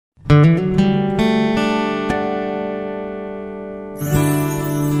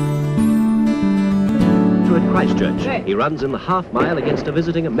Christchurch. He runs in the half mile against a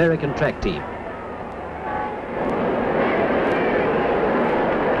visiting American track team.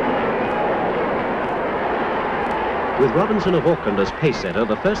 With Robinson of Auckland as pace setter,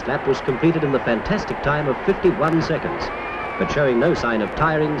 the first lap was completed in the fantastic time of 51 seconds. But showing no sign of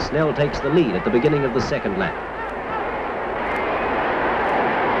tiring, Snell takes the lead at the beginning of the second lap.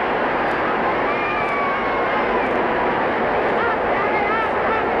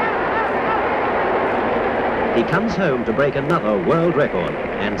 He comes home to break another world record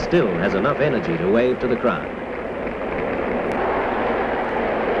and still has enough energy to wave to the crowd.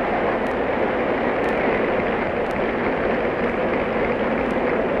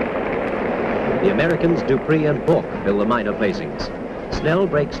 The Americans Dupree and Bork fill the minor placings. Snell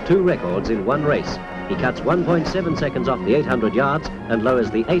breaks 2 records in one race. He cuts 1.7 seconds off the 800 yards and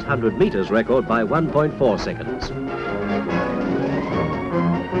lowers the 800 meters record by 1.4 seconds.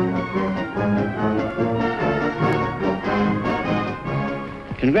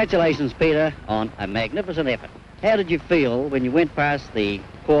 Congratulations, Peter, on a magnificent effort. How did you feel when you went past the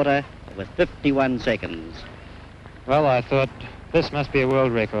quarter with 51 seconds? Well, I thought, this must be a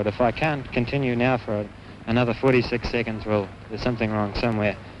world record. If I can't continue now for another 46 seconds, well, there's something wrong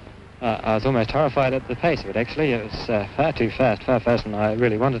somewhere. I was almost horrified at the pace of it, actually. It was far too fast, far faster than I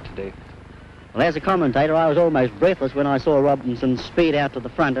really wanted to do. Well, as a commentator, I was almost breathless when I saw Robinson speed out to the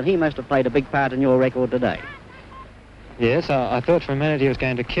front, and he must have played a big part in your record today. Yes, I thought for a minute he was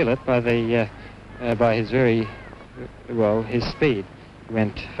going to kill it by his his speed. He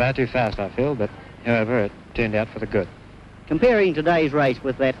went far too fast, I feel, but however, it turned out for the good. Comparing today's race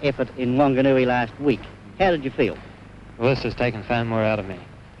with that effort in Wanganui last week, how did you feel? Well, this has taken far more out of me.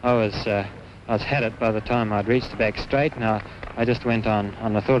 I was had it by the time I'd reached the back straight, and I just went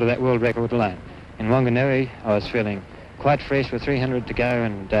on the thought of that world record alone. In Wanganui, I was feeling quite fresh with 300 to go,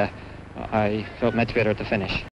 and I felt much better at the finish.